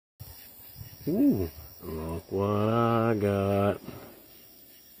Ooh, look what I got.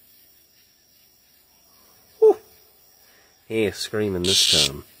 Woo. He ain't screaming this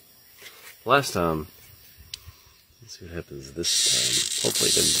time. Last time, let's see what happens this time. Hopefully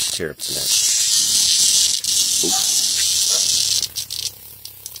it doesn't tear up the neck. Ooh.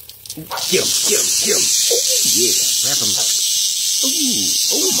 Get him. Oh, yeah, wrap him. Ooh,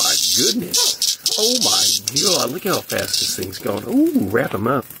 oh my goodness. Oh my God, look how fast this thing's going. Ooh, wrap him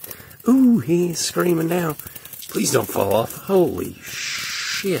up. Ooh, he's screaming now. Please don't fall off. Holy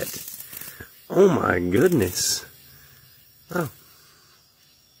shit. Oh my goodness. Oh.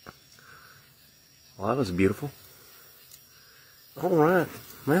 Well, that was beautiful. Alright,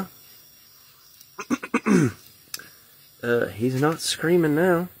 well. He's not screaming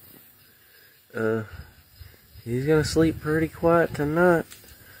now. He's gonna sleep pretty quiet tonight.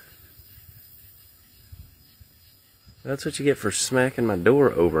 That's what you get for smacking my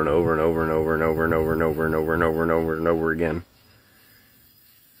door over and over and over and over and over and over and over and over and over and over and over again.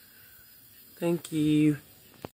 Thank you.